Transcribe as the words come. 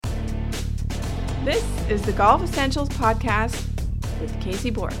This is the Golf Essentials Podcast with Casey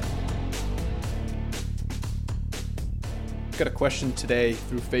Borg. Got a question today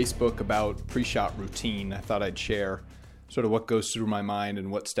through Facebook about pre-shot routine. I thought I'd share sort of what goes through my mind and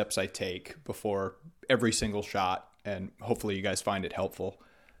what steps I take before every single shot, and hopefully you guys find it helpful.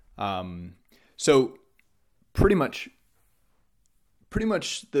 So pretty much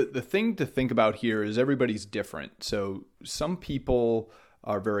the thing to think about here is everybody's different. So some people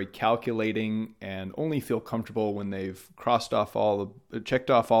are very calculating and only feel comfortable when they've checked off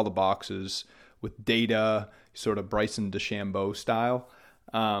all the boxes with data, sort of Bryson DeChambeau style.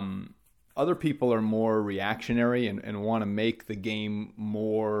 Other people are more reactionary and want to make the game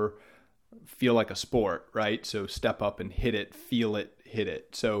more feel like a sport, right? So step up and hit it, feel it, hit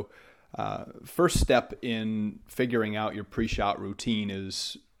it. So first step in figuring out your pre-shot routine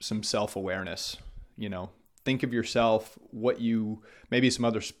is some self-awareness. Think of yourself, maybe some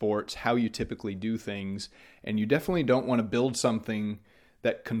other sports, how you typically do things, and you definitely don't want to build something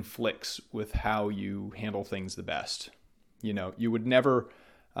that conflicts with how you handle things the best. You would never,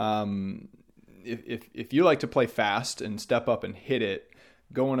 if you like to play fast and step up and hit it,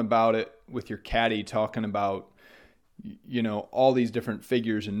 going about it with your caddy talking about, all these different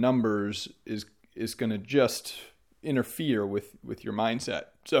figures and numbers is going to just interfere with your mindset.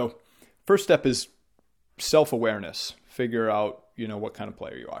 So first step is self-awareness. Figure out, what kind of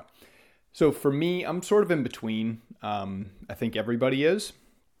player you are. So for me, I'm sort of in between. I think everybody is.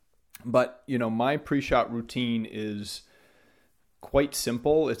 But, my pre-shot routine is quite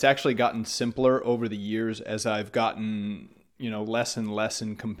simple. It's actually gotten simpler over the years as I've gotten, less and less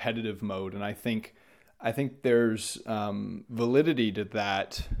in competitive mode. And I think there's validity to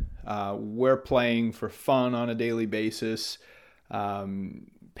that. We're playing for fun on a daily basis.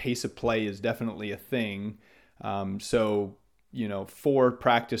 Pace of play is definitely a thing. So, 4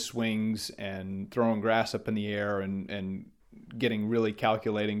 practice swings and throwing grass up in the air and getting really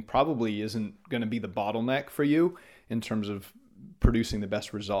calculating probably isn't going to be the bottleneck for you in terms of producing the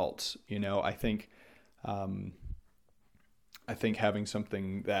best results. I think having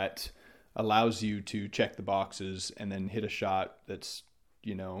something that allows you to check the boxes and then hit a shot that's,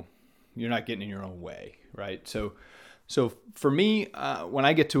 you're not getting in your own way, right? So for me, when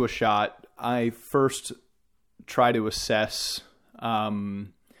I get to a shot, I first try to assess,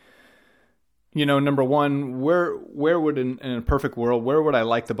 number one, where would in a perfect world, where would I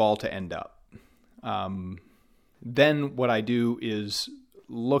like the ball to end up? Then what I do is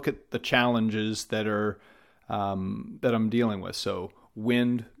look at the challenges that I'm dealing with. So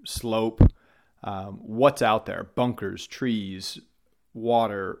wind, slope, what's out there, bunkers, trees,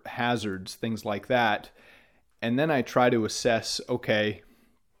 water, hazards, things like that. And then I try to assess, okay,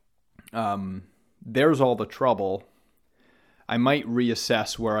 there's all the trouble. I might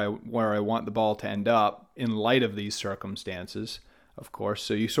reassess where I want the ball to end up in light of these circumstances, of course.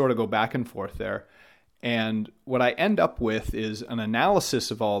 So you sort of go back and forth there. And what I end up with is an analysis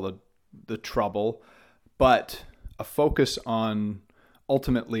of all the trouble, but a focus on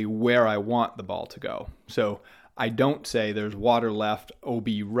ultimately where I want the ball to go. So I don't say there's water left, OB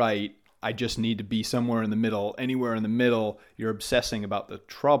right. I just need to be somewhere in the middle. Anywhere in the middle, you're obsessing about the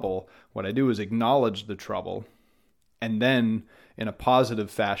trouble. What I do is acknowledge the trouble and then in a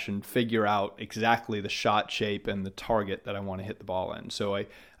positive fashion, figure out exactly the shot shape and the target that I want to hit the ball in. So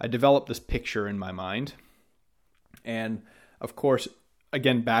I develop this picture in my mind. And of course,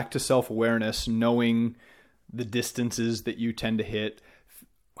 again, back to self-awareness, knowing the distances that you tend to hit,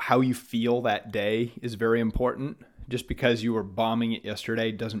 how you feel that day is very important. Just because you were bombing it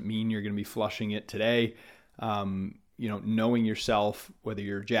yesterday doesn't mean you're going to be flushing it today. Knowing yourself, whether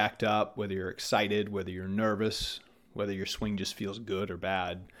you're jacked up, whether you're excited, whether you're nervous, whether your swing just feels good or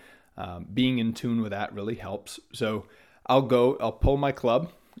bad, being in tune with that really helps. So I'll pull my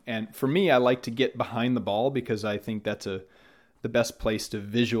club. And for me, I like to get behind the ball because I think that's the best place to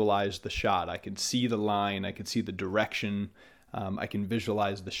visualize the shot. I can see the line, I can see the direction, I can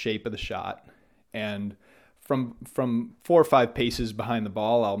visualize the shape of the shot. And from 4 or 5 paces behind the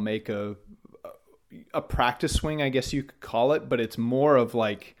ball, I'll make a practice swing, I guess you could call it, but it's more of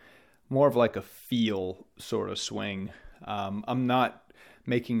like a feel sort of swing. I'm not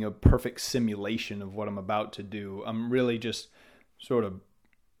making a perfect simulation of what I'm about to do. I'm really just sort of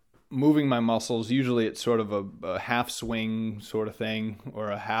moving my muscles. Usually it's sort of a half swing sort of thing or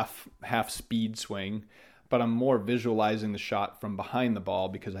a half speed swing, but I'm more visualizing the shot from behind the ball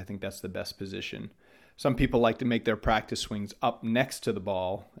because I think that's the best position. Some people like to make their practice swings up next to the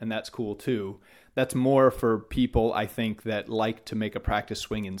ball, and that's cool too. That's more for people, I think, that like to make a practice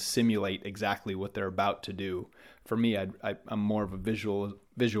swing and simulate exactly what they're about to do. For me, I'm more of a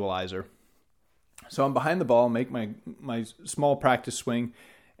visualizer. So I'm behind the ball, make my small practice swing,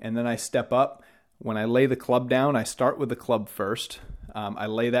 and then I step up. When I lay the club down, I start with the club first. I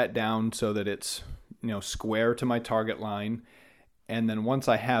lay that down so that it's square to my target line. And then once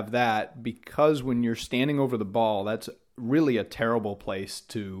I have that, because when you're standing over the ball, that's really a terrible place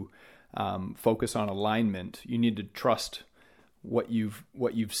to focus on alignment. You need to trust what you've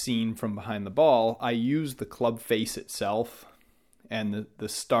seen from behind the ball. I use the club face itself and the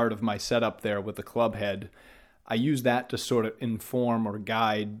start of my setup there with the club head. I use that to sort of inform or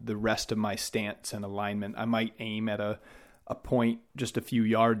guide the rest of my stance and alignment. I might aim at a point just a few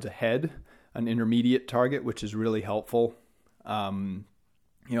yards ahead, an intermediate target, which is really helpful.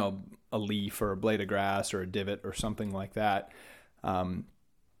 A leaf or a blade of grass or a divot or something like that.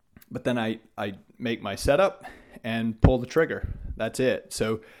 But then I make my setup and pull the trigger. That's it.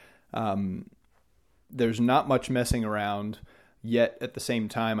 So there's not much messing around, yet at the same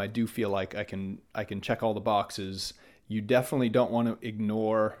time, I do feel like I can check all the boxes. You definitely don't want to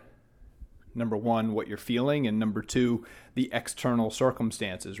ignore, number one, what you're feeling, and number two, the external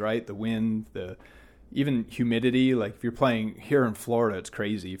circumstances, right? The wind, even humidity. Like if you're playing here in Florida, it's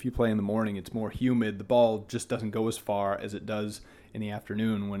crazy. If you play in the morning, it's more humid. The ball just doesn't go as far as it does in the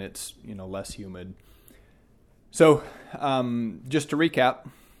afternoon when it's less humid. So just to recap,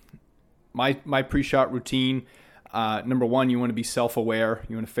 my pre-shot routine. Number one, you want to be self-aware.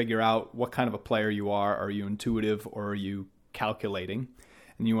 You want to figure out what kind of a player you are. Are you intuitive or are you calculating?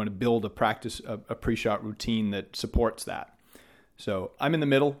 And you want to build a pre-shot routine that supports that. So I'm in the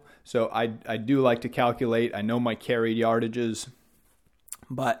middle. So I do like to calculate. I know my carried yardages,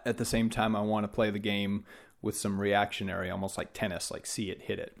 but at the same time, I want to play the game with some reactionary, almost like tennis, like see it,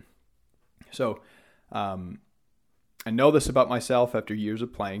 hit it. So I know this about myself after years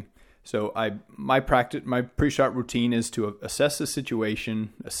of playing. So my pre-shot routine is to assess the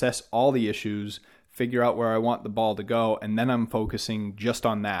situation, assess all the issues, figure out where I want the ball to go, and then I'm focusing just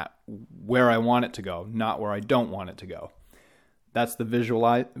on that, where I want it to go, not where I don't want it to go. That's the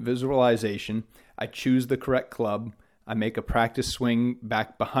visualization. I choose the correct club. I make a practice swing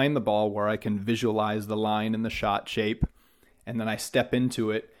back behind the ball where I can visualize the line and the shot shape, and then I step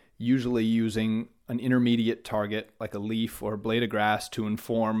into it, usually using an intermediate target like a leaf or a blade of grass to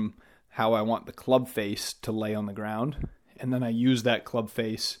inform how I want the club face to lay on the ground. And then I use that club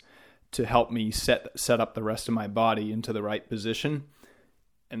face to help me set up the rest of my body into the right position.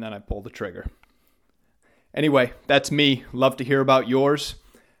 And then I pull the trigger. Anyway, that's me. Love to hear about yours.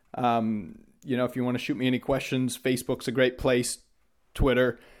 If you want to shoot me any questions, Facebook's a great place,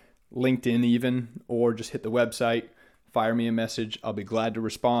 Twitter, LinkedIn even, or just hit the website, fire me a message. I'll be glad to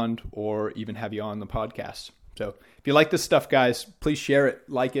respond or even have you on the podcast. So if you like this stuff, guys, please share it,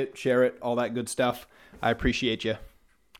 like it, share it, all that good stuff. I appreciate you.